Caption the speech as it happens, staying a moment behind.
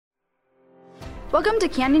Welcome to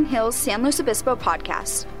Canyon Hills San Luis Obispo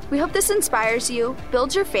podcast. We hope this inspires you,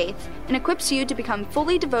 builds your faith, and equips you to become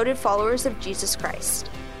fully devoted followers of Jesus Christ.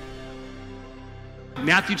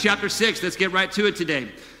 Matthew chapter 6, let's get right to it today.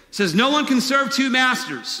 It says, no one can serve two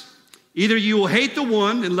masters. Either you will hate the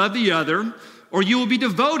one and love the other, or you will be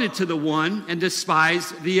devoted to the one and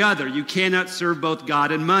despise the other. You cannot serve both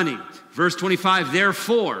God and money. Verse 25,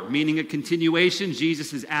 therefore, meaning a continuation,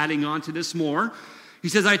 Jesus is adding on to this more. He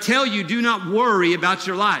says, I tell you, do not worry about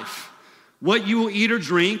your life, what you will eat or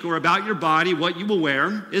drink, or about your body, what you will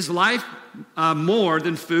wear. Is life more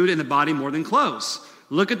than food and the body more than clothes?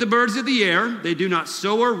 Look at the birds of the air. They do not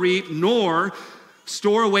sow or reap, nor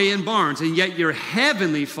store away in barns. And yet your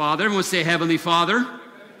heavenly Father, everyone say heavenly Father,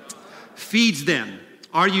 feeds them.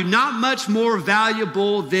 Are you not much more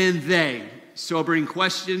valuable than they? Sobering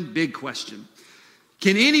question, big question.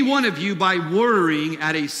 Can any one of you, by worrying,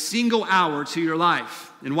 add a single hour to your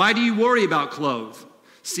life? And why do you worry about clothes?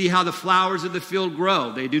 See how the flowers of the field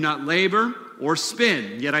grow. They do not labor or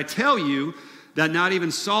spin. Yet I tell you that not even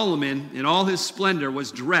Solomon in all his splendor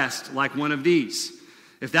was dressed like one of these.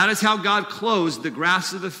 If that is how God clothes the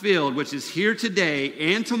grass of the field, which is here today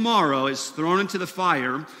and tomorrow is thrown into the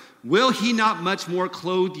fire, will he not much more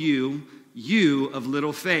clothe you, you of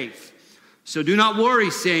little faith? So do not worry,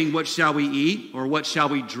 saying, what shall we eat, or what shall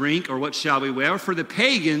we drink, or what shall we wear? For the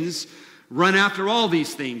pagans run after all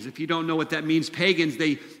these things. If you don't know what that means, pagans,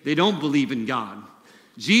 they don't believe in God.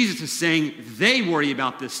 Jesus is saying they worry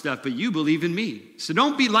about this stuff, but you believe in me. So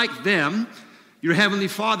don't be like them. Your heavenly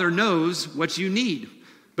Father knows what you need.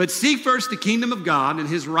 But seek first the kingdom of God and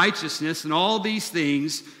his righteousness, and all these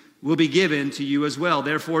things will be given to you as well.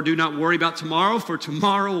 Therefore, do not worry about tomorrow, for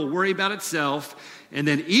tomorrow will worry about itself. And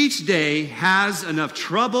then each day has enough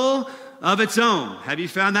trouble of its own. Have you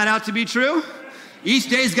found that out to be true? Each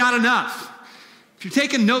day's got enough. If you're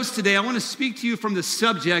taking notes today, I want to speak to you from the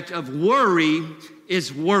subject of worry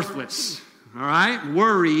is worthless. All right?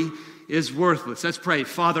 Worry is worthless. Let's pray.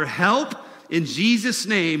 Father, help in Jesus'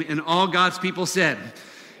 name. And all God's people said,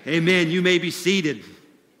 amen. You may be seated.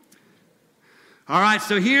 All right,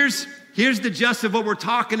 so here's the gist of what we're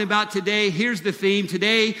talking about today. Here's the theme.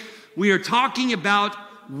 Today, we are talking about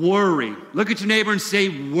worry. Look at your neighbor and say,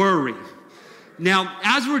 worry. Now,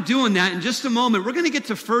 as we're doing that, in just a moment, we're going to get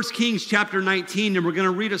to 1 Kings chapter 19, and we're going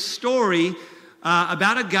to read a story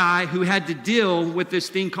about a guy who had to deal with this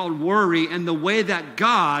thing called worry and the way that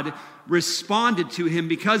God responded to him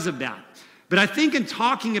because of that. But I think in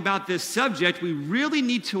talking about this subject, we really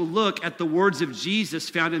need to look at the words of Jesus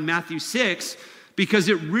found in Matthew 6, because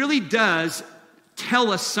it really does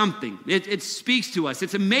tell us something. It speaks to us.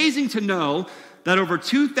 It's amazing to know that over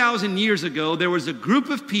 2,000 years ago, there was a group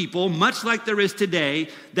of people, much like there is today,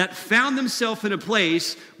 that found themselves in a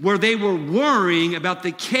place where they were worrying about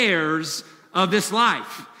the cares of this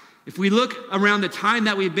life. If we look around the time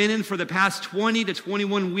that we've been in for the past 20 to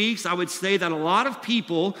 21 weeks, I would say that a lot of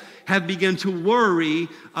people have begun to worry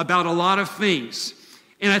about a lot of things.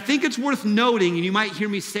 And I think it's worth noting, and you might hear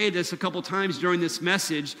me say this a couple times during this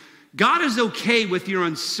message, God is okay with your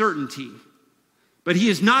uncertainty, but he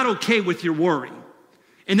is not okay with your worry.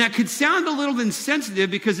 And that could sound a little insensitive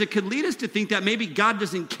because it could lead us to think that maybe God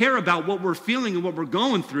doesn't care about what we're feeling and what we're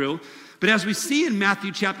going through. But as we see in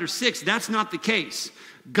Matthew chapter 6, that's not the case.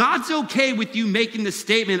 God's okay with you making the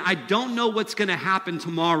statement, I don't know what's going to happen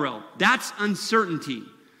tomorrow. That's uncertainty.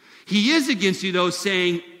 He is against you, though,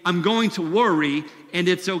 saying, I'm going to worry, and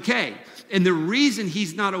it's okay. And the reason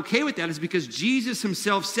he's not okay with that is because Jesus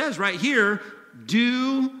himself says right here,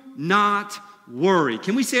 do not worry.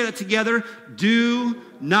 Can we say that together? Do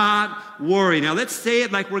not worry. Now let's say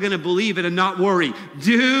it like we're going to believe it and not worry.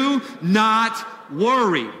 Do not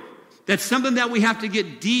worry. That's something that we have to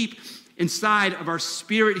get deep inside of our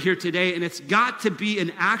spirit here today, and it's got to be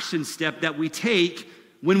an action step that we take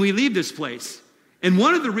when we leave this place. And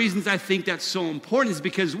one of the reasons I think that's so important is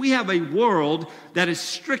because we have a world that is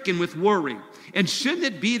stricken with worry. And shouldn't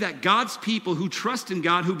it be that God's people who trust in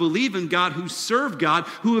God, who believe in God, who serve God,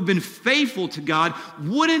 who have been faithful to God,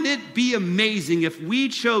 wouldn't it be amazing if we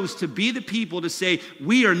chose to be the people to say,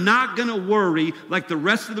 we are not going to worry like the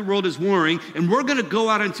rest of the world is worrying, and we're going to go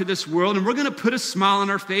out into this world, and we're going to put a smile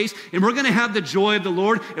on our face, and we're going to have the joy of the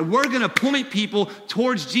Lord, and we're going to point people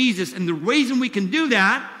towards Jesus. And the reason we can do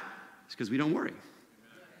that is because we don't worry.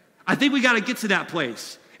 I think we got to get to that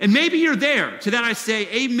place. And maybe you're there. To that I say,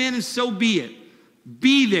 amen, and so be it.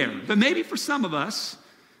 Be there. But maybe for some of us,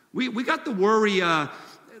 we got the worry,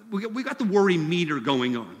 we got the worry meter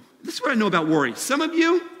going on. This is what I know about worry. Some of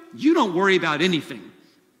you don't worry about anything.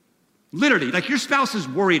 Literally, like your spouse is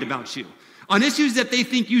worried about you. On issues that they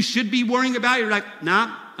think you should be worrying about, you're like,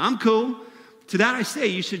 nah, I'm cool. To that I say,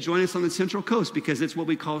 you should join us on the Central Coast because it's what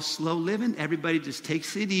we call slow living. Everybody just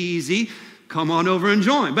takes it easy. Come on over and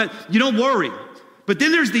join. But you don't worry. But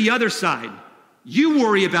then there's the other side. You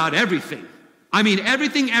worry about everything. I mean,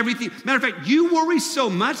 everything. Matter of fact, you worry so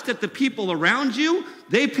much that the people around you,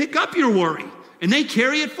 they pick up your worry and they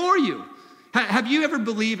carry it for you. Have you ever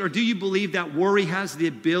believed, or do you believe that worry has the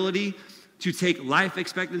ability to take life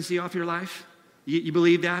expectancy off your life? You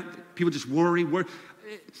believe that? People just worry.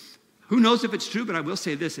 Who knows if it's true, but I will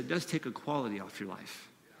say this, it does take a quality off your life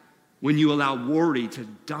when you allow worry to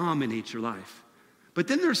dominate your life. But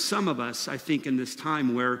then there's some of us, I think, in this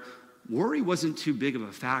time where worry wasn't too big of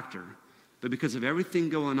a factor, but because of everything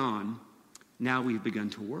going on, now we've begun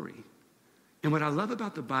to worry. And what I love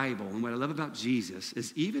about the Bible and what I love about Jesus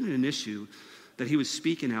is even in an issue that he was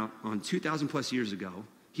speaking out on 2,000 plus years ago,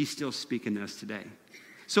 he's still speaking to us today.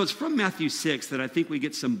 So it's from Matthew 6 that I think we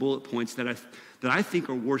get some bullet points that I think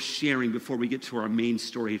are worth sharing before we get to our main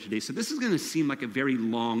story today. So this is going to seem like a very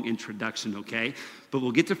long introduction, okay? But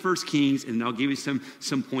we'll get to 1 Kings, and I'll give you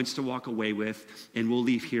some points to walk away with, and we'll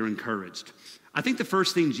leave here encouraged. I think the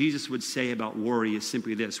first thing Jesus would say about worry is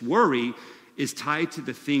simply this. Worry is tied to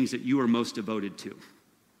the things that you are most devoted to.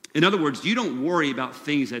 In other words, you don't worry about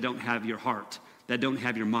things that don't have your heart, that don't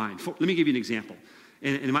have your mind. Let me give you an example.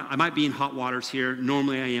 And I might be in hot waters here.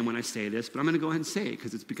 Normally I am when I say this, but I'm going to go ahead and say it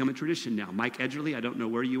because it's become a tradition now. Mike Edgerly, I don't know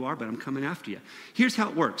where you are, but I'm coming after you. Here's how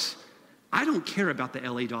it works. I don't care about the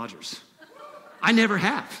LA Dodgers. I never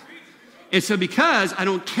have. And so because I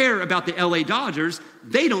don't care about the LA Dodgers,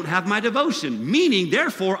 they don't have my devotion, meaning,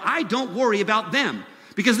 therefore, I don't worry about them.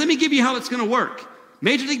 Because let me give you how it's going to work.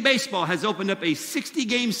 Major League Baseball has opened up a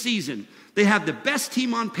 60-game season. They have the best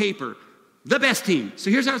team on paper, the best team. So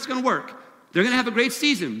here's how it's going to work. They're going to have a great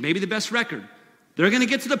season, maybe the best record. They're going to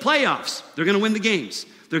get to the playoffs. They're going to win the games.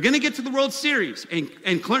 They're going to get to the World Series, and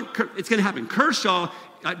it's going to happen. Kershaw,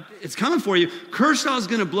 it's coming for you. Kershaw is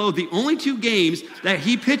going to blow the only 2 games that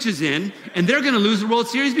he pitches in, and they're going to lose the World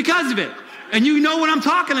Series because of it. And you know what I'm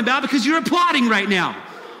talking about because you're applauding right now.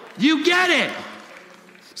 You get it.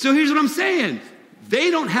 So here's what I'm saying.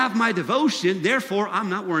 They don't have my devotion, therefore I'm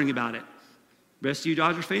not worrying about it. Rest of you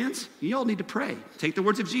Dodger fans, you all need to pray. Take the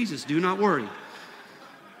words of Jesus, do not worry.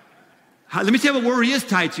 Let me tell you what worry is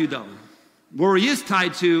tied to, though. Worry is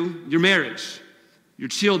tied to your marriage, your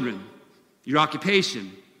children, your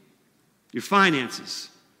occupation, your finances.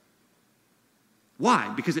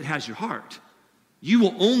 Why? Because it has your heart. You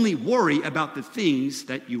will only worry about the things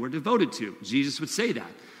that you are devoted to. Jesus would say that.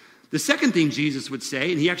 The second thing Jesus would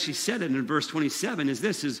say, and he actually said it in verse 27, is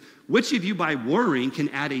this, is which of you by worrying can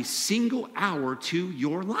add a single hour to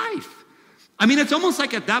your life? I mean, it's almost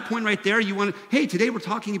like at that point right there, you want to, hey, today we're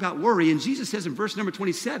talking about worry, and Jesus says in verse number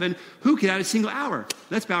 27, who can add a single hour?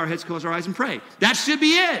 Let's bow our heads, close our eyes, and pray. That should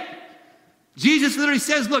be it. Jesus literally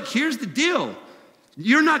says, look, here's the deal.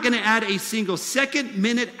 You're not going to add a single second,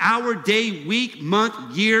 minute, hour, day, week,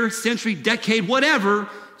 month, year, century, decade, whatever,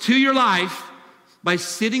 to your life by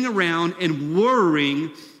sitting around and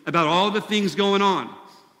worrying about all the things going on.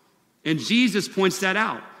 And Jesus points that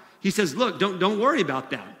out. He says, look, don't worry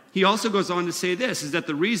about that. He also goes on to say this, is that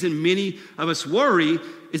the reason many of us worry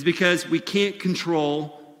is because we can't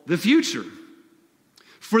control the future.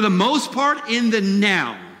 For the most part, in the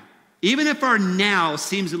now, even if our now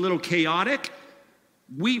seems a little chaotic,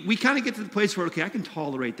 we kind of get to the place where, okay, I can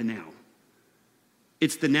tolerate the now.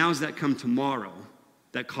 It's the nows that come tomorrow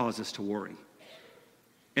that cause us to worry.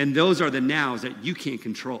 And those are the nows that you can't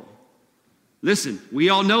control. Listen, we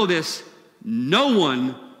all know this. No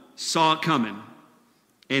one saw it coming.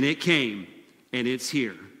 And it came. And it's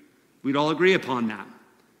here. We'd all agree upon that.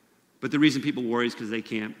 But the reason people worry is because they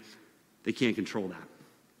can't control that.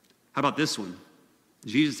 How about this one?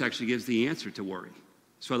 Jesus actually gives the answer to worry.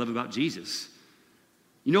 That's what I love about Jesus.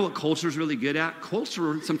 You know what culture is really good at?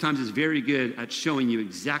 Culture sometimes is very good at showing you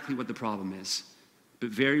exactly what the problem is. But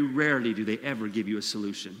very rarely do they ever give you a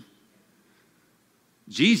solution.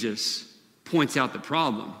 Jesus points out the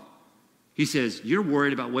problem. He says, you're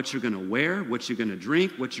worried about what you're going to wear, what you're going to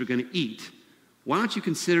drink, what you're going to eat. Why don't you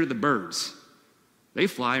consider the birds? They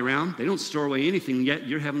fly around. They don't store away anything, yet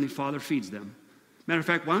your heavenly Father feeds them. Matter of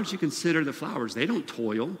fact, why don't you consider the flowers? They don't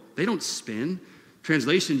toil. They don't spin.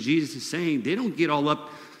 Translation, Jesus is saying they don't get all up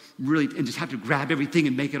really and just have to grab everything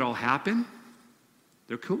and make it all happen.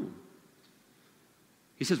 They're cool.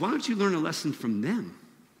 He says, why don't you learn a lesson from them?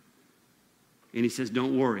 And he says,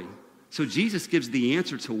 don't worry. So Jesus gives the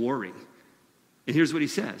answer to worry. And here's what he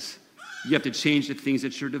says. You have to change the things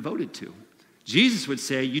that you're devoted to. Jesus would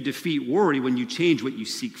say you defeat worry when you change what you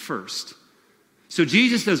seek first. So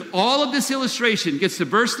Jesus does all of this illustration, gets to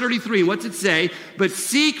verse 33, and what's it say? But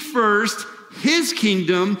seek first his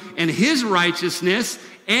kingdom and his righteousness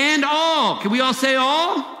and all. Can we all say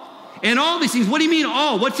all? And all these things. What do you mean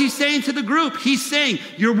all? What's he saying to the group? He's saying,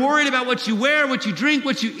 you're worried about what you wear, what you drink,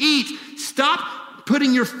 what you eat. Stop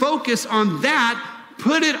putting your focus on that.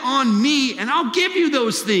 Put it on me, and I'll give you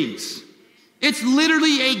those things. It's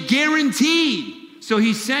literally a guarantee. So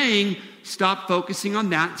he's saying, stop focusing on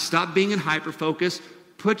that. Stop being in hyper-focus.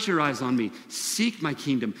 Put your eyes on me. Seek my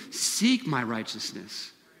kingdom. Seek my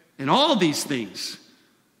righteousness. And all these things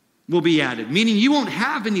will be added, meaning you won't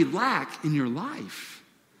have any lack in your life.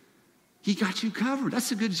 He got you covered.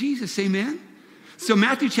 That's a good Jesus, amen? So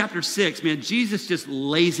Matthew chapter 6, man, Jesus just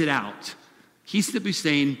lays it out. He's simply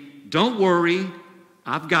saying, don't worry,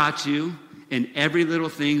 I've got you, and every little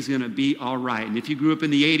thing's gonna be all right. And if you grew up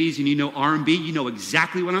in the 80s and you know R&B, you know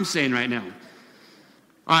exactly what I'm saying right now.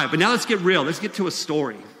 All right, but now let's get real. Let's get to a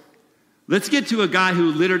story. Let's get to a guy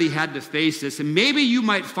who literally had to face this, and maybe you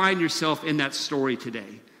might find yourself in that story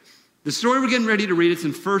today. The story we're getting ready to read, it's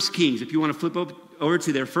in 1 Kings. If you want to flip over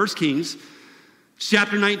to there, 1 Kings,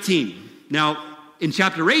 chapter 19. Now, in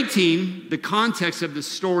chapter 18, the context of the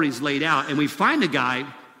story is laid out, and we find a guy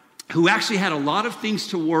who actually had a lot of things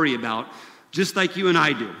to worry about, just like you and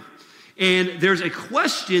I do. And there's a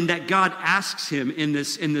question that God asks him in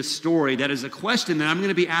this story that is a question that I'm going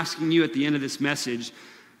to be asking you at the end of this message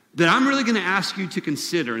that I'm really going to ask you to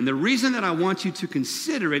consider. And the reason that I want you to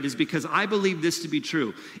consider it is because I believe this to be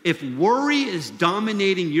true. If worry is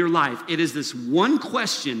dominating your life, it is this one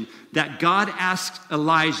question that God asked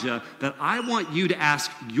Elijah that I want you to ask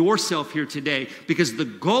yourself here today, because the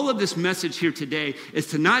goal of this message here today is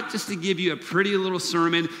to not just to give you a pretty little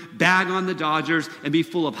sermon, bag on the Dodgers, and be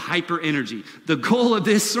full of hyper energy. The goal of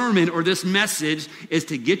this sermon or this message is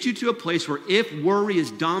to get you to a place where if worry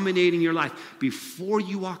is dominating your life, before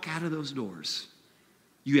you walk out of those doors,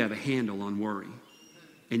 you have a handle on worry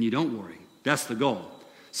and you don't worry. That's the goal.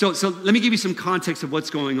 So let me give you some context of what's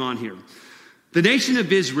going on here. The nation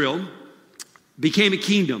of Israel became a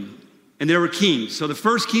kingdom, and there were kings. So the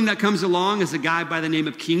first king that comes along is a guy by the name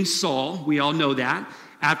of King Saul. We all know that.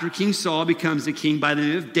 After King Saul becomes a king by the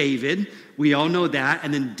name of David. We all know that.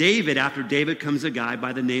 And then after David comes a guy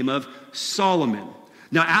by the name of Solomon.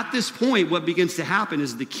 Now, at this point, what begins to happen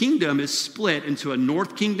is the kingdom is split into a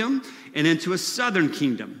north kingdom and into a southern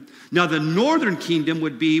kingdom. Now, the northern kingdom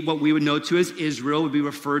would be what we would know to as Israel, would be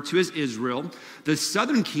referred to as Israel. The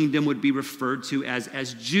southern kingdom would be referred to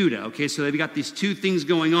as Judah. Okay, so they've got these two things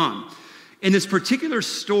going on. In this particular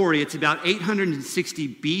story, it's about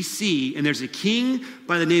 860 BC, and there's a king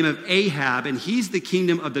by the name of Ahab, and he's the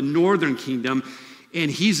kingdom of the northern kingdom,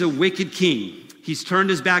 and he's a wicked king. He's turned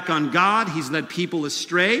his back on God. He's led people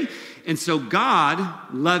astray. And so God,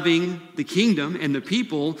 loving the kingdom and the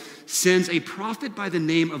people, sends a prophet by the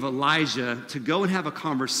name of Elijah to go and have a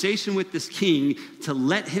conversation with this king to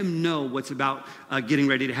let him know what's about getting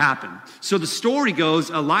ready to happen. So the story goes,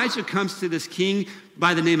 Elijah comes to this king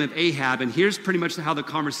by the name of Ahab, and here's pretty much how the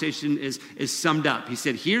conversation is summed up. He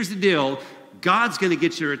said, here's the deal. God's going to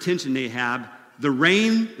get your attention, Ahab. The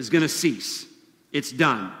rain is going to cease. It's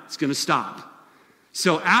done. It's going to stop.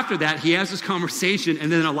 So after that, he has this conversation, and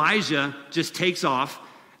then Elijah just takes off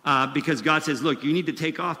because God says, look, you need to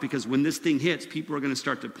take off because when this thing hits, people are going to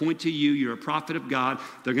start to point to you. You're a prophet of God.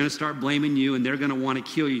 They're going to start blaming you, and they're going to want to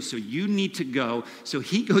kill you. So you need to go. So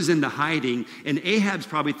he goes into hiding, and Ahab's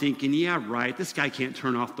probably thinking, yeah, right, this guy can't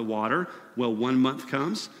turn off the water. Well, 1 month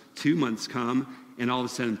comes, 2 months come, and all of a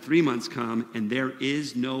sudden 3 months come, and there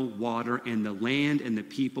is no water, and the land and the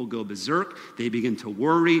people go berserk. They begin to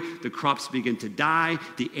worry. The crops begin to die.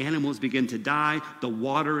 The animals begin to die. The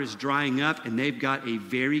water is drying up, and they've got a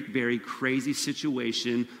very, very crazy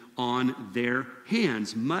situation on their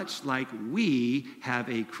hands, much like we have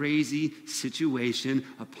a crazy situation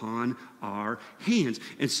upon our hands.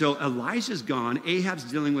 And so Elijah's gone. Ahab's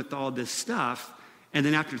dealing with all this stuff. And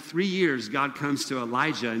then after 3 years, God comes to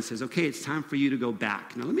Elijah and says, okay, it's time for you to go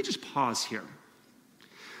back. Now, let me just pause here.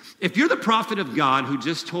 If you're the prophet of God who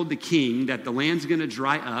just told the king that the land's going to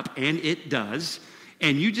dry up, and it does,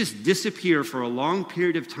 and you just disappear for a long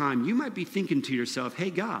period of time, you might be thinking to yourself, hey,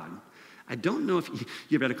 God, I don't know if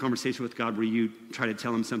you ever had a conversation with God where you try to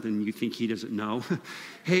tell him something you think he doesn't know.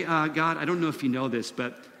 Hey, God, I don't know if you know this,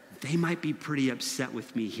 but they might be pretty upset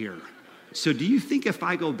with me here. So do you think if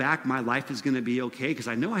I go back, my life is going to be okay? Because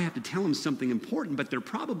I know I have to tell them something important, but they're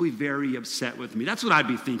probably very upset with me. That's what I'd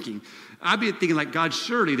be thinking. I'd be thinking like, God,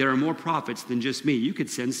 surely there are more prophets than just me. You could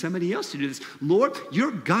send somebody else to do this. Lord,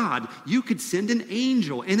 you're God. You could send an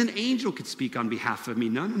angel, and an angel could speak on behalf of me.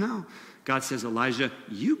 No. God says, Elijah,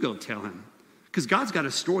 you go tell him. Because God's got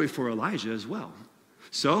a story for Elijah as well.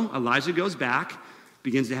 So Elijah goes back.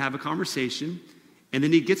 begins to have a conversation, and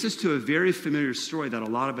then he gets us to a very familiar story that a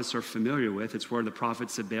lot of us are familiar with. It's where the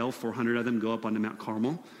prophets of Baal, 400 of them, go up onto Mount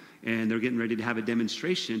Carmel, and they're getting ready to have a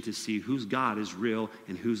demonstration to see whose God is real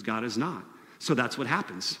and whose God is not. So that's what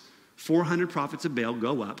happens. 400 prophets of Baal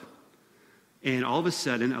go up, and all of a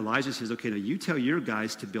sudden, Elijah says, okay, now you tell your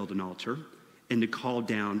guys to build an altar and to call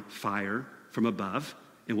down fire from above,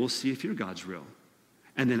 and we'll see if your God's real.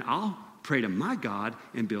 And then I'll pray to my God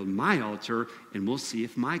and build my altar, and we'll see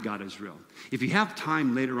if my God is real. If you have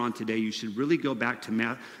time later on today, you should really go back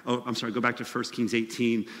to go back to 1 Kings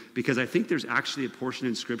 18, because I think there's actually a portion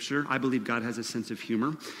in Scripture, I believe God has a sense of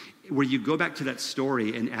humor, where you go back to that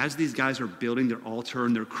story, and as these guys are building their altar,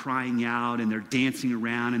 and they're crying out, and they're dancing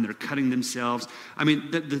around, and they're cutting themselves. I mean,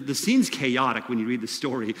 the scene's chaotic when you read the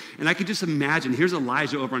story, and I could just imagine, here's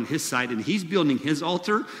Elijah over on his side, and he's building his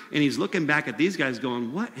altar, and he's looking back at these guys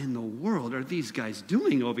going, what in the world are these guys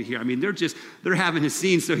doing over here? I mean, they're having a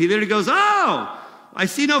scene, so he literally goes, oh, I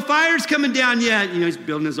see no fires coming down yet. He's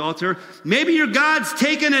building his altar. Maybe your God's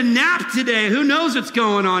taking a nap today. Who knows what's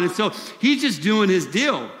going on? And so he's just doing his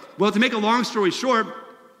deal. Well, to make a long story short,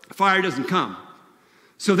 fire doesn't come.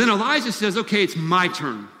 So then Elijah says, okay, it's my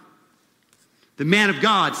turn. The man of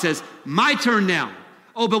God says, my turn now.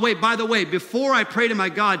 Oh, but wait, by the way, before I pray to my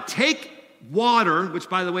God, take water, which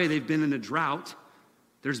by the way, they've been in a drought.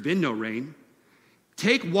 There's been no rain.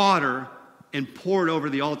 Take water and pour it over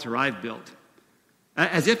the altar I've built.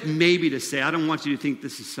 As if maybe to say, I don't want you to think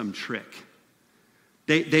this is some trick.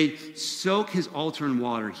 They soak his altar in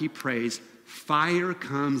water. He prays. Fire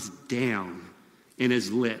comes down and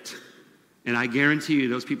is lit. And I guarantee you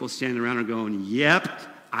those people standing around are going, yep,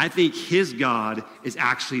 I think his God is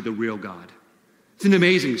actually the real God. It's an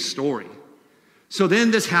amazing story. So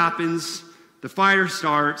then this happens, the fire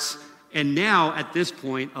starts, and now at this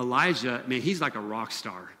point, Elijah, man, he's like a rock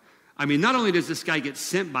star. I mean, not only does this guy get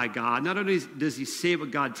sent by God, not only does he say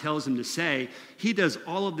what God tells him to say, he does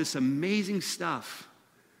all of this amazing stuff.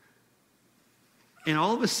 And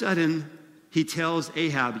all of a sudden, he tells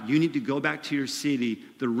Ahab, you need to go back to your city.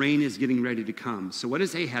 The rain is getting ready to come. So what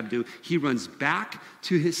does Ahab do? He runs back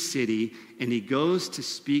to his city, and he goes to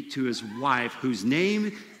speak to his wife, whose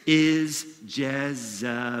name is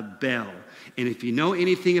Jezebel. And if you know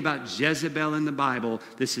anything about Jezebel in the Bible,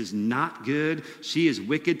 this is not good. She is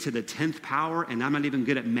wicked to the 10th power, and I'm not even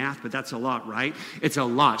good at math, but that's a lot, right? It's a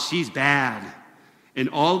lot. She's bad. And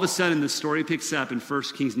all of a sudden, the story picks up in 1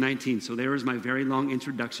 Kings 19. So there is my very long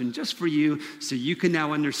introduction just for you, so you can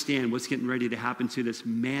now understand what's getting ready to happen to this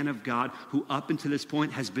man of God who up until this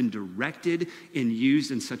point has been directed and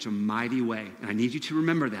used in such a mighty way. And I need you to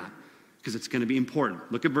remember that because it's going to be important.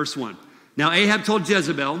 Look at verse 1. Now Ahab told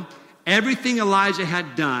Jezebel everything Elijah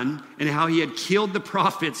had done and how he had killed the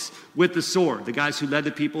prophets with the sword, the guys who led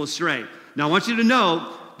the people astray. Now I want you to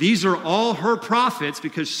know, these are all her prophets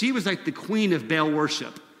because she was like the queen of Baal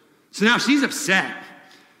worship. So now she's upset.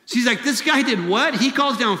 She's like, this guy did what? He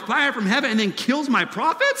calls down fire from heaven and then kills my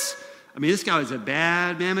prophets? I mean, this guy was a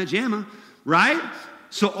bad mamma jamma, right?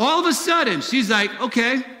 So all of a sudden, she's like,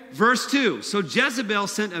 okay, verse 2. So Jezebel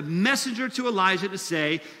sent a messenger to Elijah to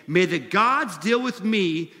say, may the gods deal with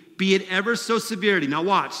me, be it ever so severely. Now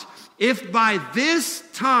watch. If by this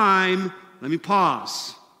time, let me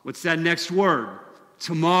pause. What's that next word?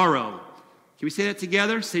 Tomorrow. Can we say that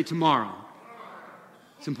together? Say tomorrow.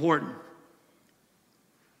 It's important.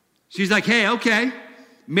 She's like, hey, okay,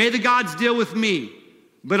 may the gods deal with me.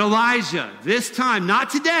 But Elijah, this time, not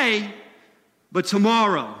today, but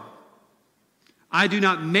tomorrow, I do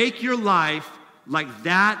not make your life like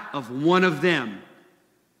that of one of them.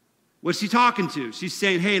 What's she talking to? She's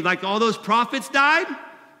saying, hey, like all those prophets died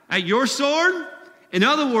at your sword? In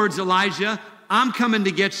other words, Elijah, I'm coming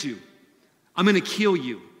to get you. I'm going to kill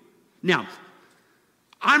you. Now,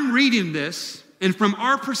 I'm reading this, and from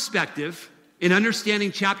our perspective, in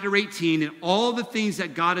understanding chapter 18 and all the things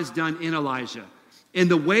that God has done in Elijah,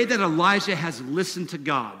 and the way that Elijah has listened to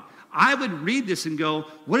God, I would read this and go,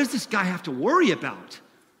 what does this guy have to worry about?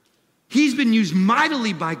 He's been used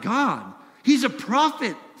mightily by God. He's a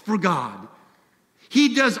prophet for God.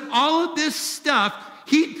 He does all of this stuff.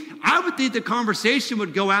 I would think the conversation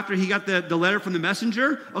would go after he got the letter from the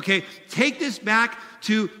messenger. Okay, take this back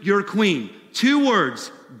to your queen. 2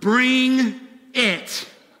 words, bring it.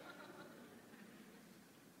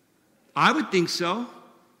 I would think so,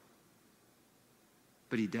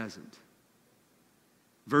 but he doesn't.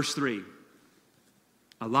 Verse 3,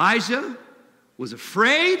 Elijah was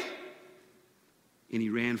afraid and he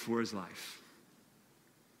ran for his life.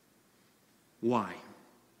 Why?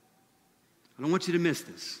 I don't want you to miss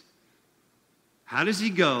this. How does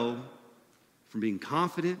he go from being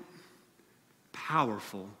confident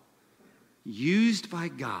powerful, used by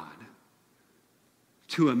God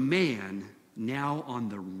to a man now on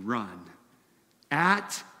the run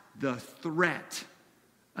at the threat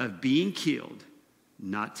of being killed,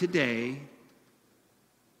 not today,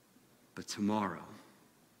 but tomorrow.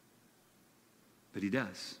 But he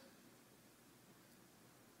does.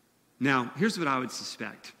 Now, here's what I would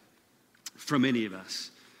suspect from any of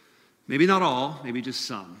us. Maybe not all, maybe just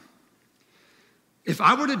some. If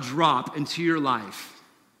I were to drop into your life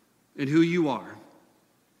and who you are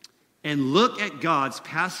and look at God's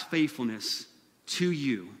past faithfulness to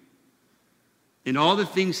you and all the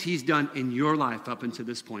things he's done in your life up until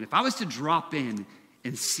this point, if I was to drop in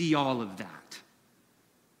and see all of that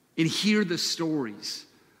and hear the stories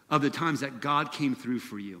of the times that God came through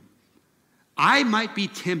for you, I might be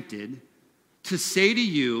tempted to say to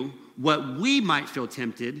you what we might feel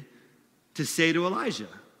tempted to say to Elijah.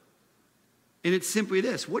 And it's simply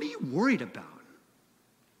this: what are you worried about?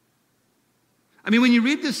 I mean, when you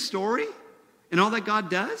read this story and all that God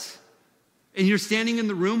does, and you're standing in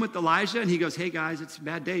the room with Elijah and he goes, hey guys, it's a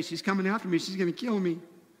bad day. She's coming after me. She's going to kill me.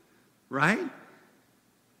 Right?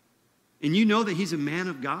 And you know that he's a man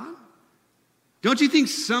of God. Don't you think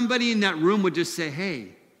somebody in that room would just say, hey,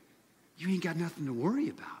 you ain't got nothing to worry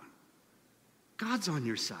about. God's on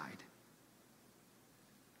your side.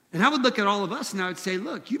 And I would look at all of us and I would say,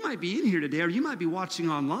 look, you might be in here today or you might be watching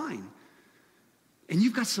online. And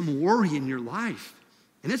you've got some worry in your life.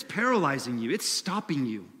 And it's paralyzing you. It's stopping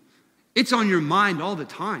you. It's on your mind all the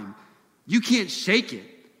time. You can't shake it.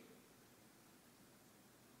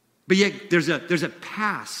 But yet there's a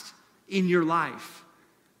past in your life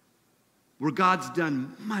where God's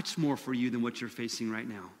done much more for you than what you're facing right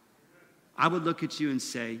now. I would look at you and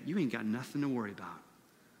say, you ain't got nothing to worry about.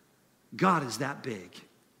 God is that big.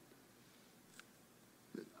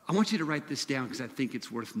 I want you to write this down because I think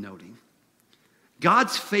it's worth noting.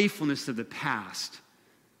 God's faithfulness of the past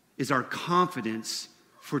is our confidence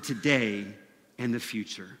for today and the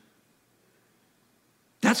future.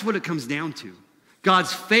 That's what it comes down to.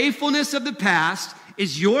 God's faithfulness of the past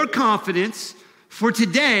is your confidence for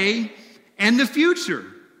today and the future.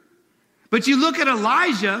 But you look at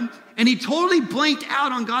Elijah, and he totally blanked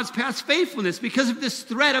out on God's past faithfulness because of this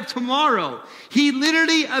threat of tomorrow. He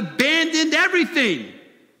literally abandoned everything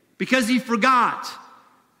because he forgot.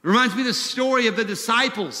 It reminds me of the story of the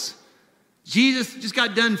disciples. Jesus just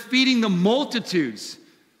got done feeding the multitudes.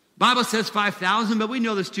 Bible says 5,000, but we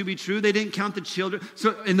know this to be true. They didn't count the children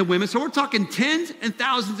and the women. So we're talking tens and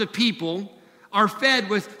thousands of people are fed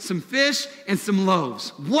with some fish and some loaves.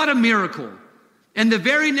 What a miracle. And the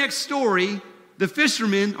very next story, the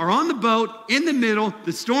fishermen are on the boat in the middle,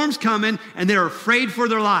 the storm's coming, and they're afraid for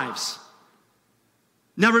their lives.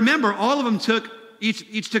 Now remember, all of them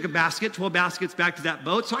each took a basket, 12 baskets back to that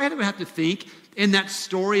boat. So I have to think in that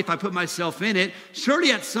story, if I put myself in it,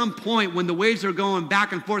 surely at some point when the waves are going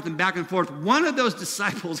back and forth, one of those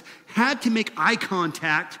disciples had to make eye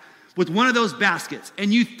contact with one of those baskets.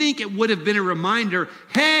 And you think it would have been a reminder,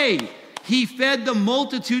 hey, he fed the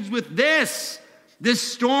multitudes with this. This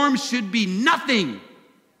storm should be nothing.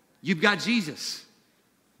 You've got Jesus.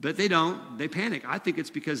 But they don't. They panic. I think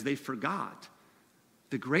it's because they forgot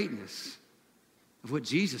the greatness of what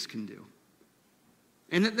Jesus can do.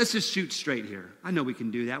 And let's just shoot straight here. I know we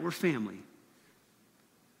can do that. We're family.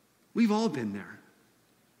 We've all been there.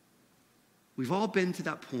 We've all been to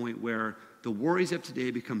that point where the worries of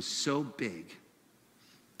today become so big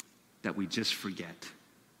that we just forget.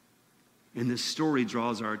 And this story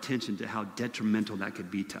draws our attention to how detrimental that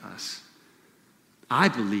could be to us. I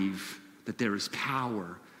believe that there is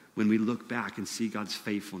power when we look back and see God's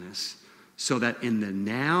faithfulness, so that in the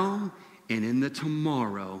now and in the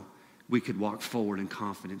tomorrow, we could walk forward in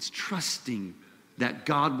confidence, trusting that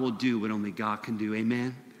God will do what only God can do.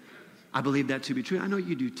 Amen? I believe that to be true. I know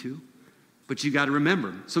you do too. But you got to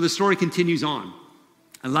remember. So the story continues on.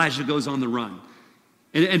 Elijah goes on the run.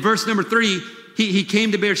 In verse number 3, he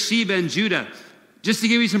came to Beersheba in Judah. Just to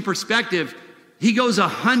give you some perspective, he goes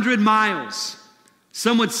 100 miles.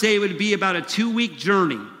 Some would say it would be about a 2-week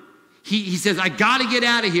journey. He says, I got to get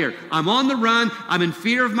out of here. I'm on the run. I'm in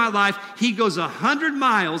fear of my life. He goes 100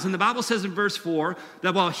 miles. And the Bible says in verse 4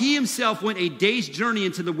 that while he himself went a day's journey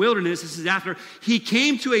into the wilderness, this is after, he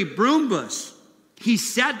came to a broom bush. He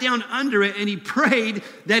sat down under it and he prayed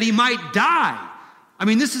that he might die. I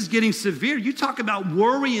mean, this is getting severe. You talk about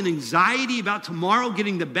worry and anxiety about tomorrow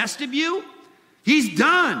getting the best of you. He's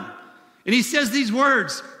done. And he says these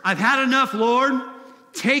words, I've had enough, Lord.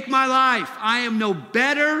 Take my life. I am no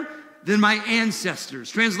better than my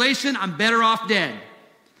ancestors. Translation, I'm better off dead.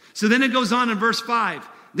 So then it goes on in verse 5.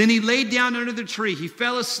 Then he laid down under the tree. He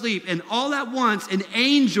fell asleep, and all at once an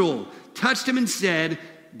angel touched him and said,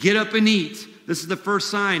 get up and eat. This is the first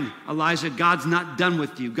sign, Elijah, God's not done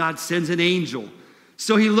with you. God sends an angel.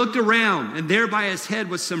 So he looked around, and there by his head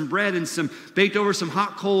was some bread and some baked over some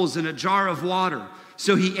hot coals and a jar of water.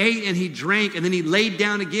 So he ate and he drank, and then he laid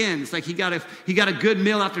down again. It's like he got a good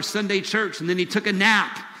meal after Sunday church, and then he took a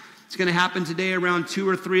nap. It's going to happen today around 2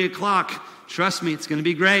 or 3 o'clock. Trust me, it's going to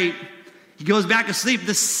be great. He goes back to sleep.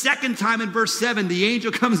 The second time in verse 7, the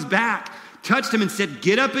angel comes back, touched him and said,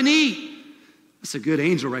 get up and eat. That's a good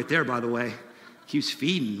angel right there, by the way. Keeps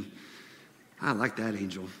feeding. I like that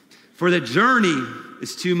angel. For the journey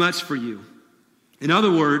is too much for you. In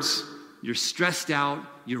other words, you're stressed out,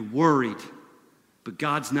 you're worried, but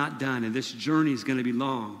God's not done, and this journey is going to be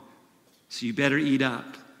long, so you better eat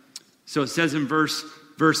up. So it says in verse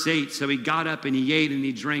 8, so he got up and he ate and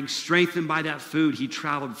he drank. Strengthened by that food, he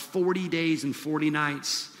traveled 40 days and 40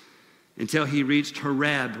 nights until he reached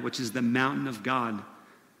Horeb, which is the mountain of God.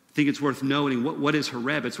 I think it's worth noting, what is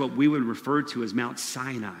Horeb? It's what we would refer to as Mount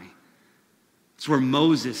Sinai. It's where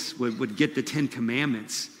Moses would get the 10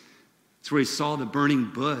 Commandments. It's where he saw the burning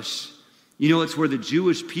bush. You know, it's where the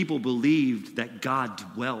Jewish people believed that God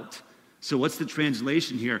dwelt. So what's the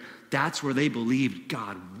translation here? That's where they believed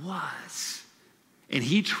God was. And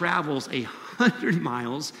he travels 100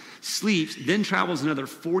 miles, sleeps, then travels another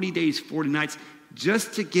 40 days, 40 nights,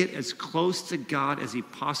 just to get as close to God as he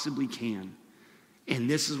possibly can. And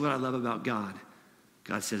this is what I love about God.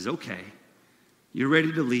 God says, okay, you're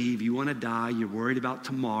ready to leave. You want to die. You're worried about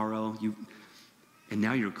tomorrow. And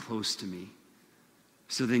now you're close to me.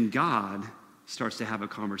 So then God starts to have a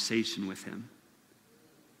conversation with him.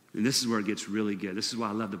 And this is where it gets really good. This is why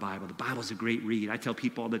I love the Bible. The Bible's a great read. I tell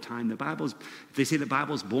people all the time, if they say the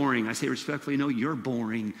Bible's boring, I say respectfully, no, you're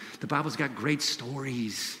boring. The Bible's got great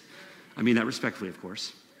stories. I mean that respectfully, of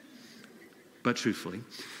course, but truthfully.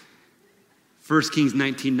 1 Kings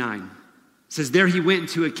 19:9 says, there he went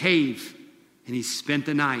into a cave and he spent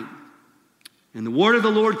the night. And the word of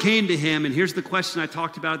the Lord came to him. And here's the question I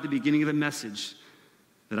talked about at the beginning of the message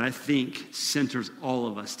that I think centers all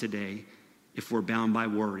of us today if we're bound by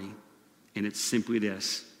worry. And it's simply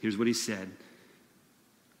this. Here's what he said.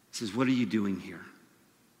 He says, what are you doing here,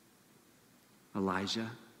 Elijah?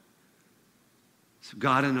 So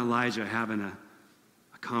God and Elijah are having a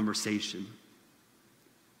conversation.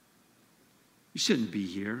 You shouldn't be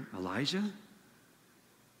here, Elijah.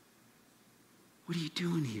 What are you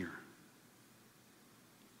doing here?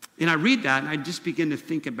 And I read that and I just begin to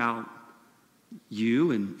think about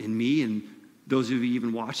you and me and those of you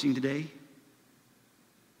even watching today,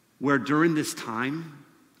 where during this time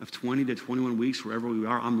of 20 to 21 weeks, wherever we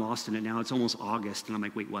are, I'm lost in it now. It's almost August and I'm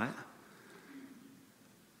like, wait, what?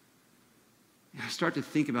 And I start to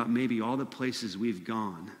think about maybe all the places we've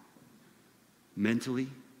gone mentally,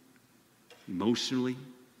 emotionally,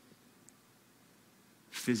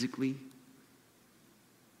 physically.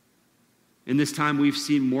 In this time, we've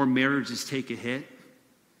seen more marriages take a hit,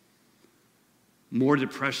 more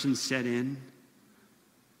depression set in,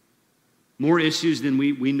 more issues than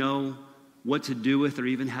we know what to do with or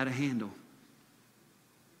even how to handle.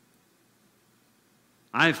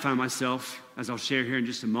 I have found myself, as I'll share here in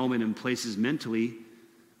just a moment, in places mentally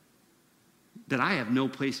that I have no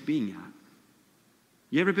place being at.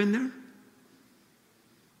 You ever been there?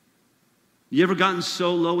 You ever gotten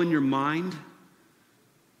so low in your mind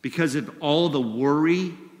because of all the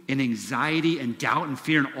worry and anxiety and doubt and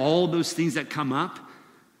fear and all those things that come up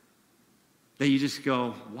that you just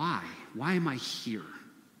go, why? Why am I here?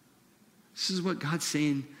 This is what God's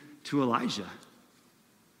saying to Elijah.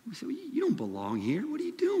 We say, well, you don't belong here. What are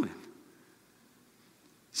you doing?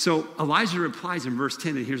 So Elijah replies in verse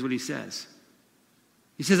 10, and here's what he says.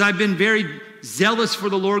 He says, I've been very zealous for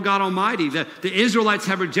the Lord God Almighty. The Israelites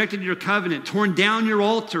have rejected your covenant, torn down your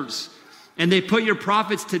altars, and they put your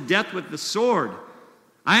prophets to death with the sword.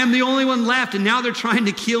 I am the only one left, and now they're trying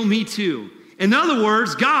to kill me too. In other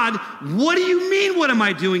words, God, what do you mean, what am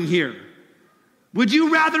I doing here? Would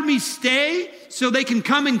you rather me stay so they can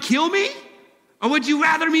come and kill me? Or would you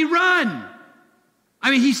rather me run?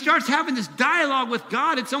 I mean, he starts having this dialogue with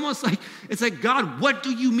God. It's almost like, God, what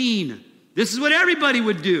do you mean? This is what everybody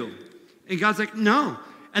would do. And God's like, no.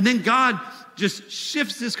 And then God just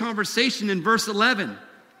shifts this conversation in verse 11.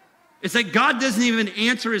 It's like God doesn't even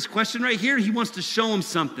answer his question right here. He wants to show him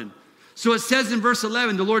something. So it says in verse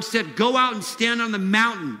 11, the Lord said, go out and stand on the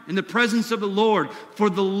mountain in the presence of the Lord, for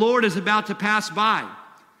the Lord is about to pass by.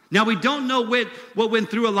 Now, we don't know what went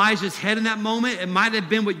through Elijah's head in that moment. It might have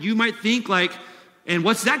been what you might think, like, and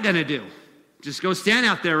what's that going to do? Just go stand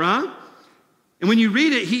out there, huh? And when you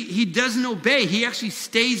read it, he doesn't obey. He actually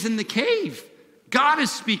stays in the cave. God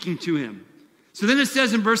is speaking to him. So then it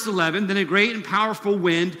says in verse 11, then a great and powerful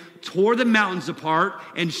wind tore the mountains apart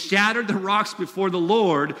and shattered the rocks before the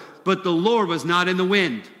Lord, but the Lord was not in the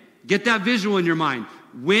wind. Get that visual in your mind.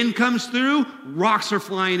 Wind comes through, rocks are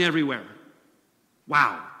flying everywhere.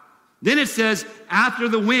 Wow. Then it says, after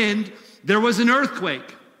the wind, there was an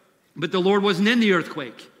earthquake, but the Lord wasn't in the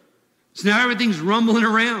earthquake. So now everything's rumbling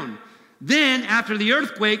around. Then, after the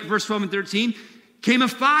earthquake, verse 12 and 13, came a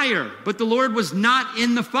fire, but the Lord was not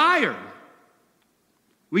in the fire.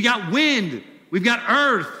 We got wind, we've got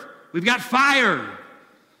earth, we've got fire,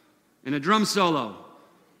 and a drum solo.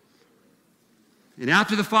 And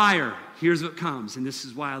after the fire, here's what comes, and this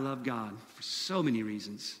is why I love God, for so many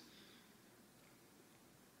reasons.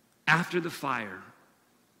 After the fire,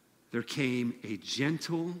 there came a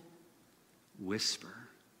gentle whisper.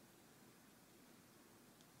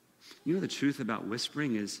 You know, the truth about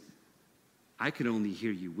whispering is I could only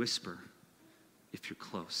hear you whisper if you're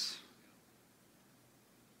close.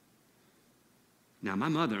 Now, my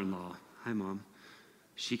mother-in-law, hi, Mom,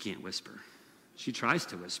 she can't whisper. She tries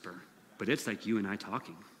to whisper, but it's like you and I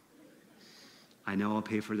talking. I know I'll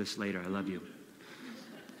pay for this later. I love you.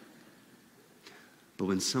 But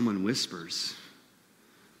when someone whispers,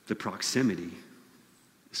 the proximity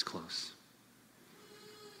is close.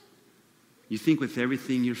 You think with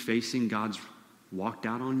everything you're facing, God's walked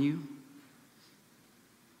out on you?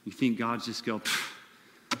 You think God's just go,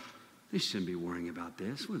 they shouldn't be worrying about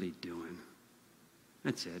this. What are they doing?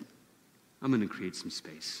 That's it. I'm going to create some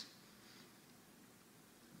space.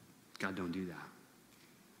 God don't do that.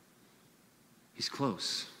 He's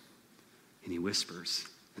close, and he whispers.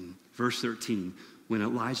 And verse 13, when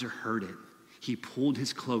Elijah heard it, he pulled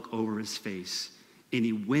his cloak over his face, and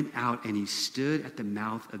he went out and he stood at the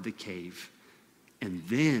mouth of the cave. And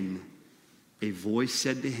then a voice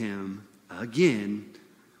said to him again,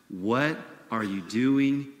 what are you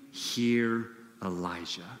doing here,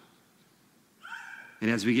 Elijah? And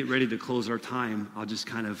as we get ready to close our time, I'll just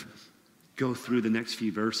kind of go through the next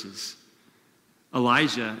few verses.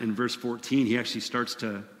 Elijah, in verse 14, he actually starts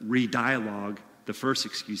to re-dialogue the first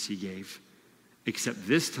excuse he gave. Except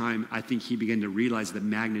this time, I think he began to realize the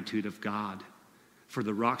magnitude of God. For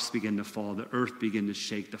the rocks began to fall, the earth began to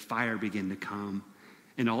shake, the fire began to come.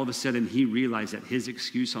 And all of a sudden, he realized that his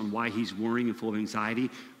excuse on why he's worrying and full of anxiety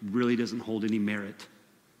really doesn't hold any merit.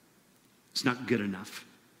 It's not good enough.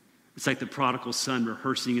 It's like the prodigal son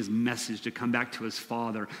rehearsing his message to come back to his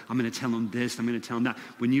father. I'm going to tell him this, I'm going to tell him that.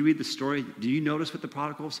 When you read the story, do you notice what the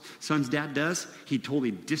prodigal son's dad does? He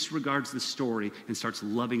totally disregards the story and starts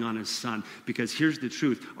loving on his son. Because here's the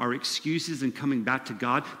truth. Our excuses and coming back to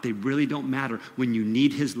God, they really don't matter. When you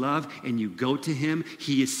need his love and you go to him,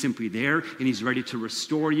 he is simply there and he's ready to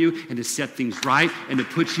restore you and to set things right and to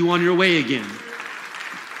put you on your way again.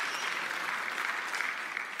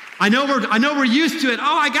 I know we're used to it.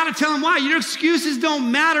 Oh, I got to tell him why. Your excuses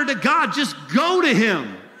don't matter to God. Just go to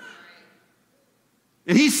him.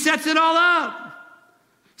 And he sets it all up.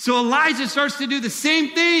 So Elijah starts to do the same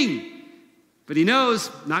thing. But he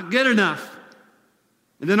knows, not good enough.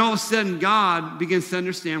 And then all of a sudden, God begins to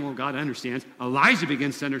understand. Well, God understands. Elijah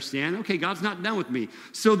begins to understand. Okay, God's not done with me.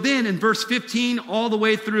 So then in verse 15 all the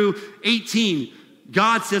way through 18,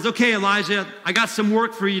 God says, okay, Elijah, I got some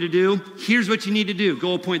work for you to do. Here's what you need to do.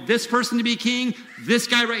 Go appoint this person to be king. This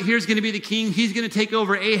guy right here is going to be the king. He's going to take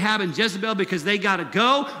over Ahab and Jezebel because they got to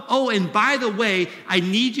go. Oh, and by the way, I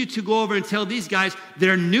need you to go over and tell these guys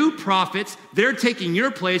they're new prophets. They're taking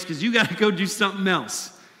your place because you got to go do something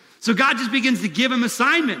else. So God just begins to give him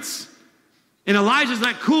assignments. And Elijah's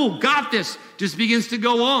like, cool, got this. Just begins to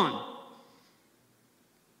go on.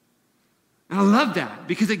 And I love that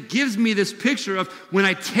because it gives me this picture of when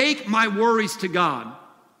I take my worries to God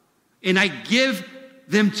and I give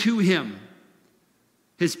them to him,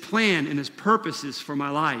 his plan and his purposes for my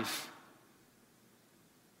life,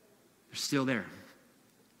 they're still there.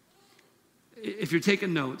 If you're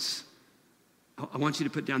taking notes, I want you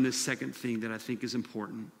to put down this second thing that I think is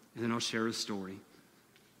important, and then I'll share a story.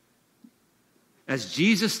 As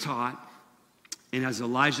Jesus taught and as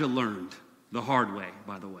Elijah learned the hard way,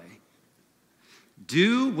 by the way,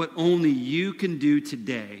 do what only you can do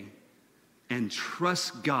today and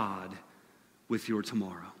trust God with your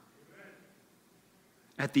tomorrow.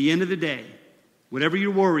 At the end of the day, whatever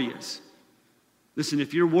your worry is, listen,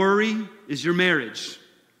 if your worry is your marriage,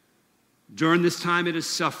 during this time it has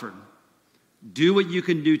suffered, do what you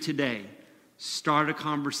can do today. Start a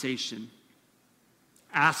conversation.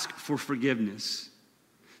 Ask for forgiveness.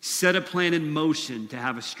 Set a plan in motion to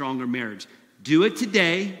have a stronger marriage. Do it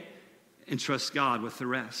today and trust God with the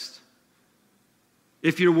rest.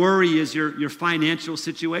 If your worry is your financial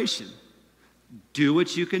situation, do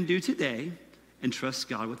what you can do today and trust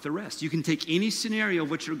God with the rest. You can take any scenario of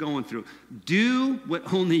what you're going through. Do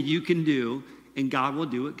what only you can do, and God will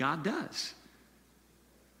do what God does.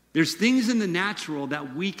 There's things in the natural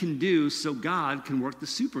that we can do so God can work the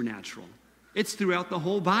supernatural. It's throughout the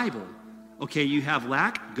whole Bible. Okay, you have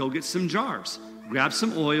lack, go get some jars. Grab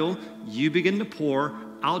some oil, you begin to pour,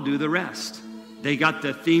 I'll do the rest. They got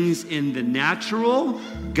the things in the natural,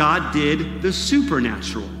 God did the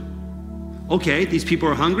supernatural. Okay, these people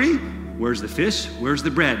are hungry. Where's the fish? Where's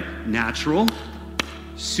the bread? Natural,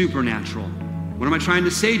 supernatural. What am I trying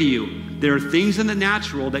to say to you? There are things in the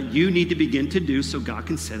natural that you need to begin to do so God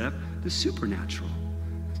can set up the supernatural.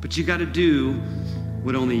 But you got to do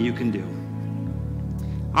what only you can do.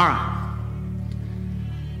 All right.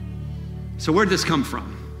 So where'd this come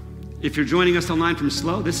from? If you're joining us online from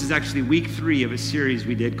Slow, this is actually week 3 of a series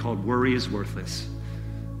we did called Worry is Worthless.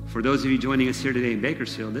 For those of you joining us here today in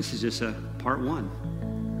Bakersfield, this is just a part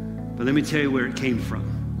 1. But let me tell you where it came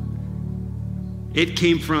from. It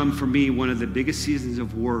came from, for me, one of the biggest seasons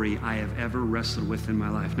of worry I have ever wrestled with in my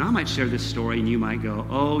life. Now, I might share this story, and you might go,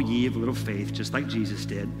 oh, ye of little faith, just like Jesus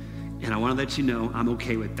did. And I want to let you know I'm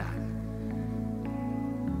okay with that.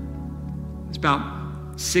 It's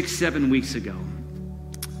about 6-7 weeks ago.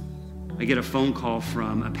 I get a phone call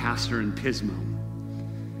from a pastor in Pismo.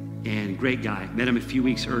 And great guy. Met him a few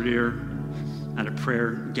weeks earlier at a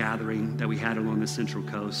prayer gathering that we had along the Central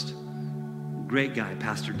Coast. Great guy,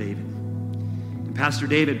 Pastor David. And Pastor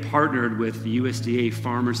David partnered with the USDA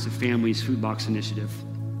Farmers to Families Food Box Initiative.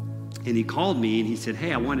 And he called me and he said,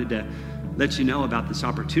 hey, I wanted to let you know about this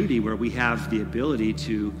opportunity where we have the ability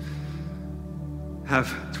to have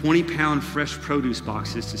 20-pound fresh produce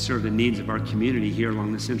boxes to serve the needs of our community here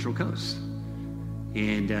along the Central Coast.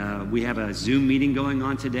 And we have a Zoom meeting going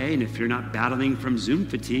on today, and if you're not battling from Zoom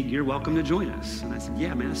fatigue, you're welcome to join us. And I said,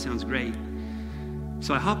 yeah, man, that sounds great.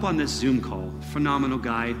 So I hop on this Zoom call. Phenomenal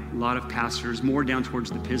guy, a lot of pastors, more down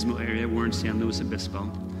towards the Pismo area. We're in San Luis Obispo.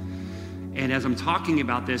 And as I'm talking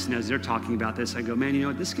about this, and as they're talking about this, I go, man, you know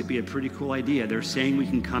what, this could be a pretty cool idea. They're saying we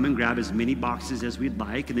can come and grab as many boxes as we'd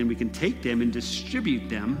like, and then we can take them and distribute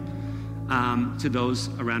them to those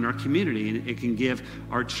around our community. And it can give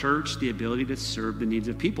our church the ability to serve the needs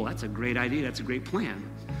of people. That's a great idea. That's a great plan.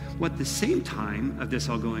 Well, at the same time of this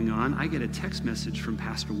all going on, I get a text message from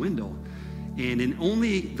Pastor Wendell. And in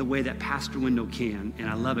only the way that Pastor Wendell can, and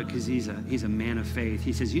I love it because he's a man of faith,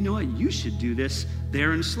 he says, you know what, you should do this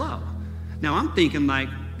there in Slow. Now, I'm thinking like,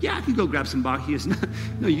 yeah, I can go grab some boxes. He goes,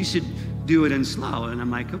 no, you should do it in Slow. And I'm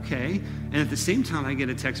like, okay. And at the same time, I get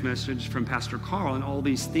a text message from Pastor Carl, and all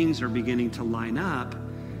these things are beginning to line up.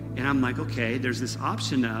 And I'm like, okay, there's this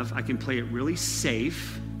option of I can play it really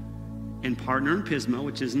safe and partner in Pismo,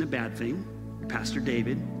 which isn't a bad thing, Pastor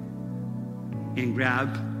David, and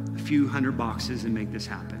grab a few hundred boxes and make this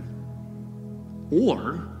happen.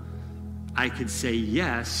 Or I could say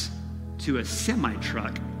yes to a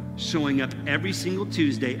semi-truck showing up every single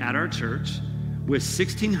Tuesday at our church with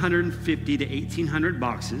 1,650 to 1,800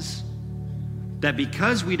 boxes that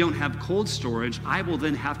because we don't have cold storage, I will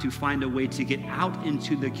then have to find a way to get out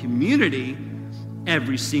into the community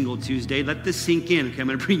every single Tuesday. Let this sink in. Okay, I'm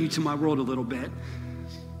going to bring you to my world a little bit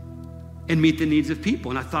and meet the needs of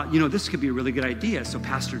people. And I thought, you know, this could be a really good idea. So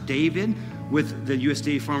Pastor David with the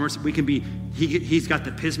USDA Farmers, we can be, he's got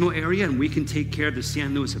the Pismo area, and we can take care of the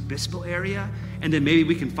San Luis Obispo area. And then maybe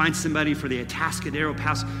we can find somebody for the Atascadero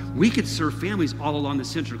Pass. We could serve families all along the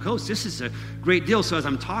Central Coast. This is a great deal. So as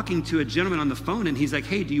I'm talking to a gentleman on the phone, and he's like,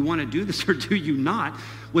 hey, do you want to do this or do you not?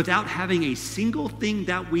 Without having a single thing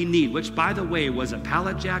that we need, which, by the way, was a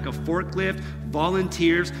pallet jack, a forklift,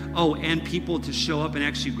 volunteers, and people to show up and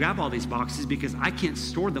actually grab all these boxes, because I can't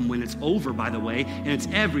store them when it's over, by the way, and it's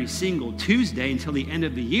every single Tuesday until the end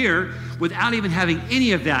of the year. Without even having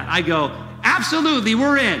any of that, I go, absolutely,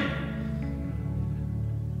 we're in.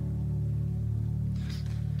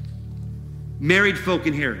 Married folk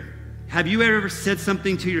in here, have you ever said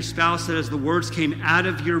something to your spouse that as the words came out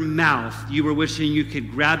of your mouth, you were wishing you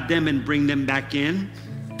could grab them and bring them back in?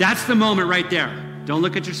 That's the moment right there. Don't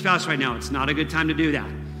look at your spouse right now. It's not a good time to do that.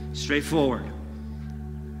 Straightforward.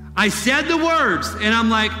 I said the words, and I'm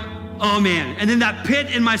like, oh man. And then that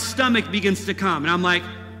pit in my stomach begins to come. And I'm like,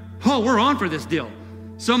 oh, we're on for this deal.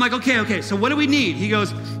 So I'm like, okay, so what do we need? He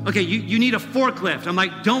goes, okay, you need a forklift. I'm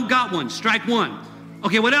like, don't got one, strike one.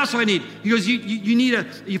 Okay, what else do I need? He goes, you need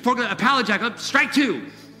a pallet jack, strike 2.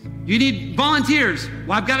 You need volunteers.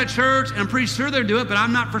 Well, I've got a church, and I'm pretty sure they'll do it, but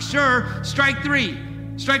I'm not for sure. Strike 3,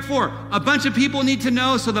 strike 4. A bunch of people need to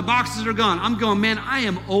know, so the boxes are gone. I'm going, man, I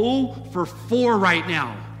am 0 for 4 right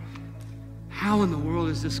now. how in the world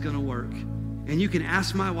is this going to work? And you can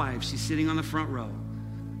ask my wife, she's sitting on the front row.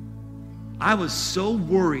 I was so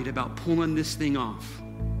worried about pulling this thing off,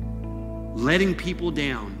 letting people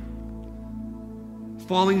down,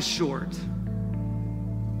 falling short,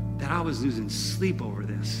 that I was losing sleep over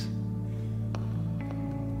this.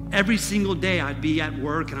 Every single day I'd be at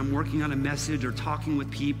work and I'm working on a message or talking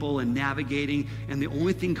with people and navigating, and the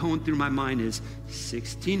only thing going through my mind is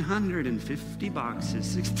 1,650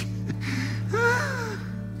 boxes.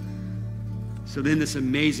 So then this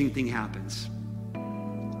amazing thing happens.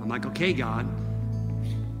 I'm like, okay, God,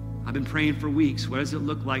 I've been praying for weeks. What does it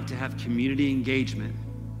look like to have community engagement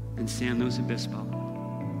in San Luis Obispo?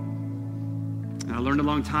 And I learned a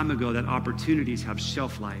long time ago that opportunities have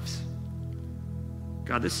shelf lives.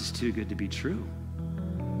 God, this is too good to be true.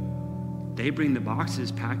 They bring the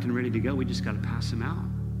boxes packed and ready to go. We just got to pass them out.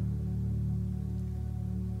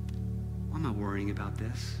 Why am I worrying about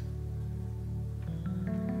this?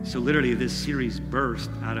 So literally this series birthed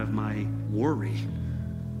out of my worry.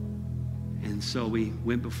 And so we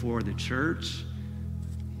went before the church,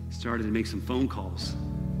 started to make some phone calls.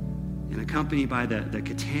 And accompanied by the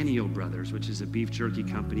Catania brothers, which is a beef jerky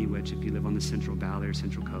company, which if you live on the Central Valley or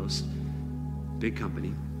Central Coast, big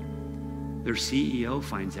company, their CEO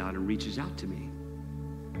finds out and reaches out to me.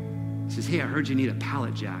 He says, hey, I heard you need a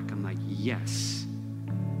pallet jack. I'm like, yes.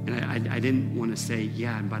 And I didn't want to say,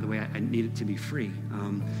 yeah, and by the way, I need it to be free.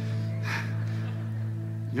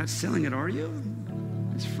 You're not selling it, are you?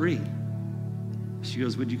 It's free. She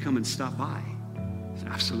goes, would you come and stop by? I said,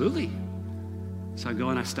 absolutely. So I go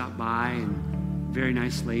and I stop by, and very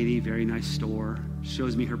nice lady, very nice store,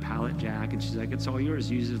 shows me her pallet jack, and she's like, it's all yours,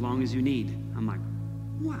 use it as long as you need. I'm like,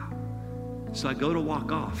 wow. So I go to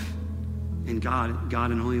walk off, and God in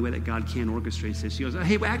the only way that God can orchestrates this, she goes,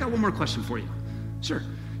 hey, wait, I got one more question for you. Sure.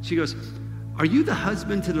 She goes, are you the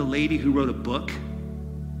husband to the lady who wrote a book?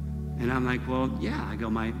 And I'm like, well, yeah. I go,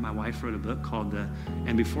 my wife wrote a book called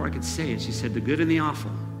and before I could say it, she said, The Good and the Awful.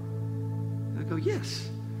 I go, yes.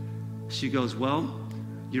 She goes, well,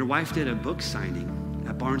 your wife did a book signing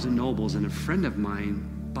at Barnes & Noble's, and a friend of mine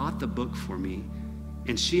bought the book for me,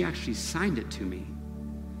 and she actually signed it to me.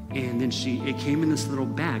 And then it came in this little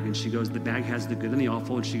bag, and she goes, the bag has The Good and the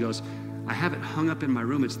Awful, and she goes, I have it hung up in my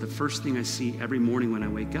room. It's the first thing I see every morning when I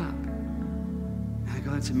wake up. And I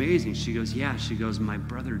go, that's amazing. She goes, yeah. She goes, my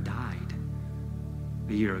brother died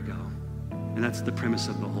a year ago. And that's the premise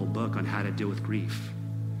of the whole book on how to deal with grief.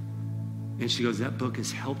 And she goes, that book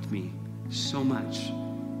has helped me so much.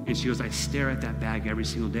 And she goes, I stare at that bag every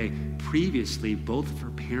single day. Previously, both of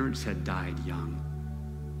her parents had died young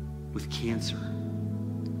with cancer.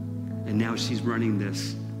 And now she's running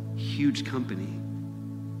this huge company.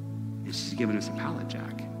 And she's giving us a pallet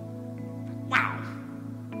jack. Wow.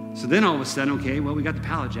 So then all of a sudden, okay, well, we got the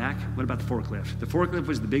pallet jack. What about the forklift? The forklift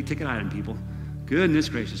was the big ticket item, people. Goodness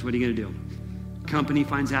gracious, what are you going to do? Company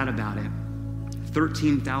finds out about it.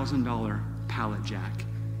 $13,000 pallet jack.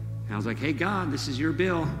 And I was like, hey, God, this is your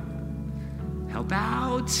bill. Help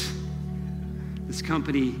out. This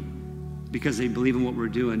company, because they believe in what we're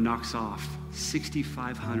doing, knocks off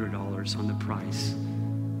 $6,500 on the price.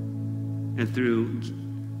 And through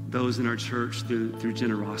those in our church, through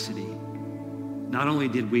generosity, not only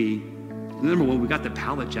did we, number one, we got the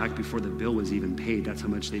pallet jack before the bill was even paid. That's how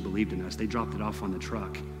much they believed in us. They dropped it off on the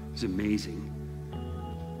truck. It was amazing.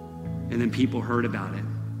 And then people heard about it.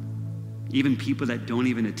 Even people that don't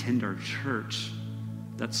even attend our church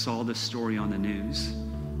that saw this story on the news,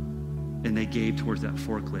 and they gave towards that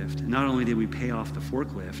forklift. And not only did we pay off the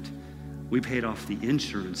forklift, we paid off the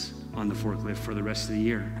insurance on the forklift for the rest of the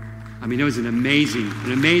year. I mean, it was an amazing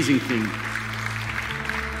thing.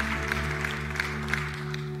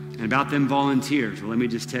 And about them volunteers, well, let me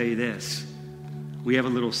just tell you this. We have a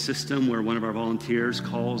little system where one of our volunteers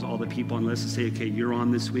calls all the people on the list and say, okay, you're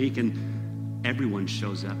on this week, and everyone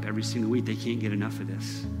shows up every single week. They can't get enough of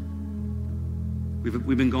this.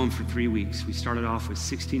 We've been going for 3 weeks. We started off with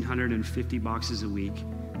 1,650 boxes a week.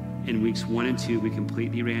 In weeks 1 and 2, we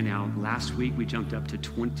completely ran out. Last week, we jumped up to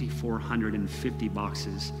 2,450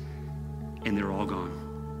 boxes, and they're all gone.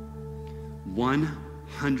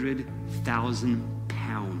 100,000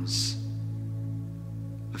 pounds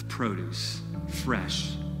of produce,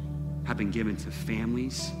 fresh, have been given to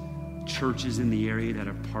families, churches in the area that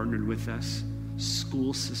have partnered with us,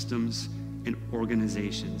 school systems, and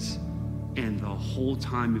organizations. And the whole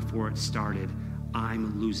time before it started,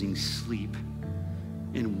 I'm losing sleep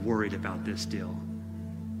and worried about this deal.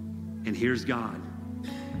 And here's God.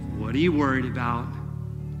 What are you worried about?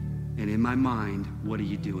 And in my mind, what are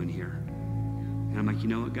you doing here? And I'm like, you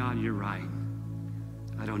know what, God, you're right.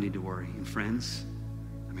 I don't need to worry. And friends,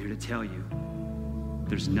 I'm here to tell you,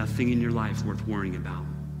 there's nothing in your life worth worrying about.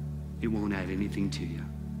 It won't add anything to you.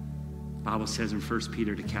 The Bible says in 1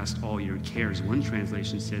 Peter to cast all your cares. One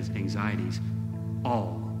translation says anxieties,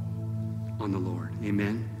 all on the Lord.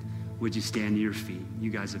 Amen? Would you stand to your feet? You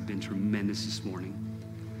guys have been tremendous this morning.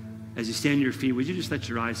 As you stand to your feet, would you just let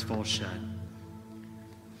your eyes fall shut?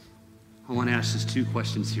 I want to ask us two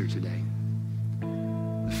questions here today.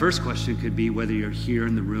 The first question could be whether you're here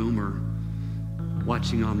in the room or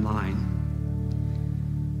watching online.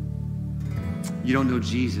 You don't know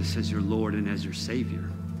Jesus as your Lord and as your Savior.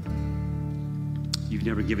 You've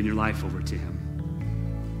never given your life over to him.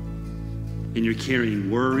 And you're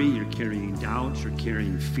carrying worry, you're carrying doubts, you're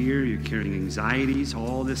carrying fear, you're carrying anxieties,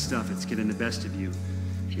 all this stuff that's getting the best of you.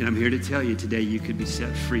 And I'm here to tell you today you could be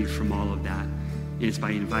set free from all of that. And it's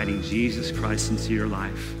by inviting Jesus Christ into your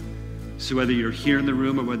life. So whether you're here in the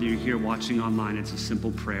room or whether you're here watching online, it's a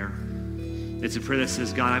simple prayer. It's a prayer that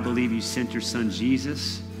says, God, I believe you sent your son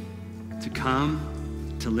Jesus to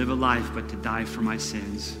come, to live a life, but to die for my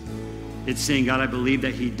sins. It's saying, God, I believe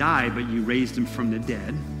that he died, but you raised him from the dead.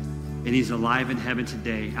 And he's alive in heaven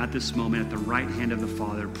today, at this moment, at the right hand of the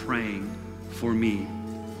Father, praying for me.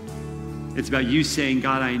 It's about you saying,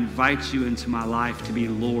 God, I invite you into my life to be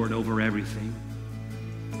Lord over everything.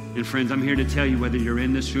 And friends, I'm here to tell you, whether you're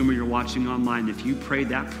in this room or you're watching online, if you prayed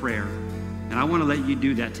that prayer, and I want to let you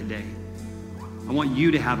do that today. I want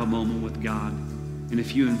you to have a moment with God. And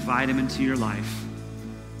if you invite him into your life,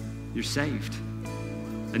 you're saved.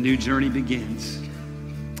 A new journey begins.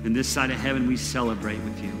 And this side of heaven, we celebrate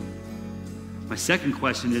with you. My second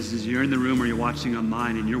question is you're in the room or you're watching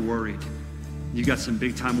online and you're worried. You've got some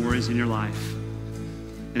big time worries in your life.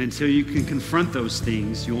 And until you can confront those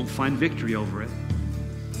things, you won't find victory over it.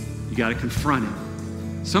 You got to confront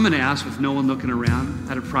it. So I'm going to ask, with no one looking around,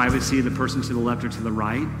 out of privacy, the person to the left or to the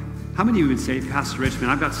right, how many of you would say, Pastor Richmond,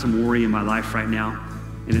 I've got some worry in my life right now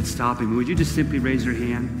and it's stopping me. Would you just simply raise your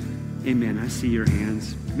hand? Amen. I see your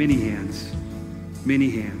hands. Many hands. Many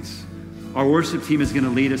hands. Our worship team is going to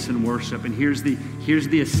lead us in worship. And here's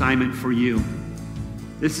the assignment for you.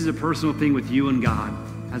 This is a personal thing with you and God.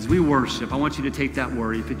 As we worship, I want you to take that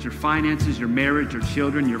worry. If it's your finances, your marriage, your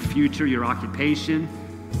children, your future, your occupation,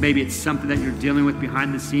 maybe it's something that you're dealing with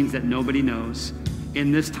behind the scenes that nobody knows.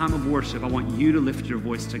 In this time of worship, I want you to lift your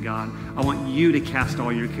voice to God. I want you to cast all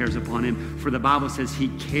your cares upon him. For the Bible says he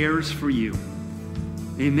cares for you.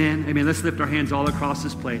 Amen. Amen. Let's lift our hands all across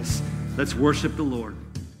this place. Let's worship the Lord.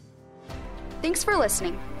 Thanks for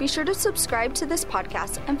listening. Be sure to subscribe to this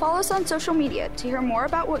podcast and follow us on social media to hear more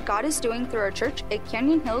about what God is doing through our church at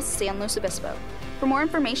Canyon Hills, San Luis Obispo. For more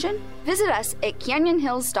information, visit us at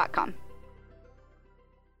canyonhills.com.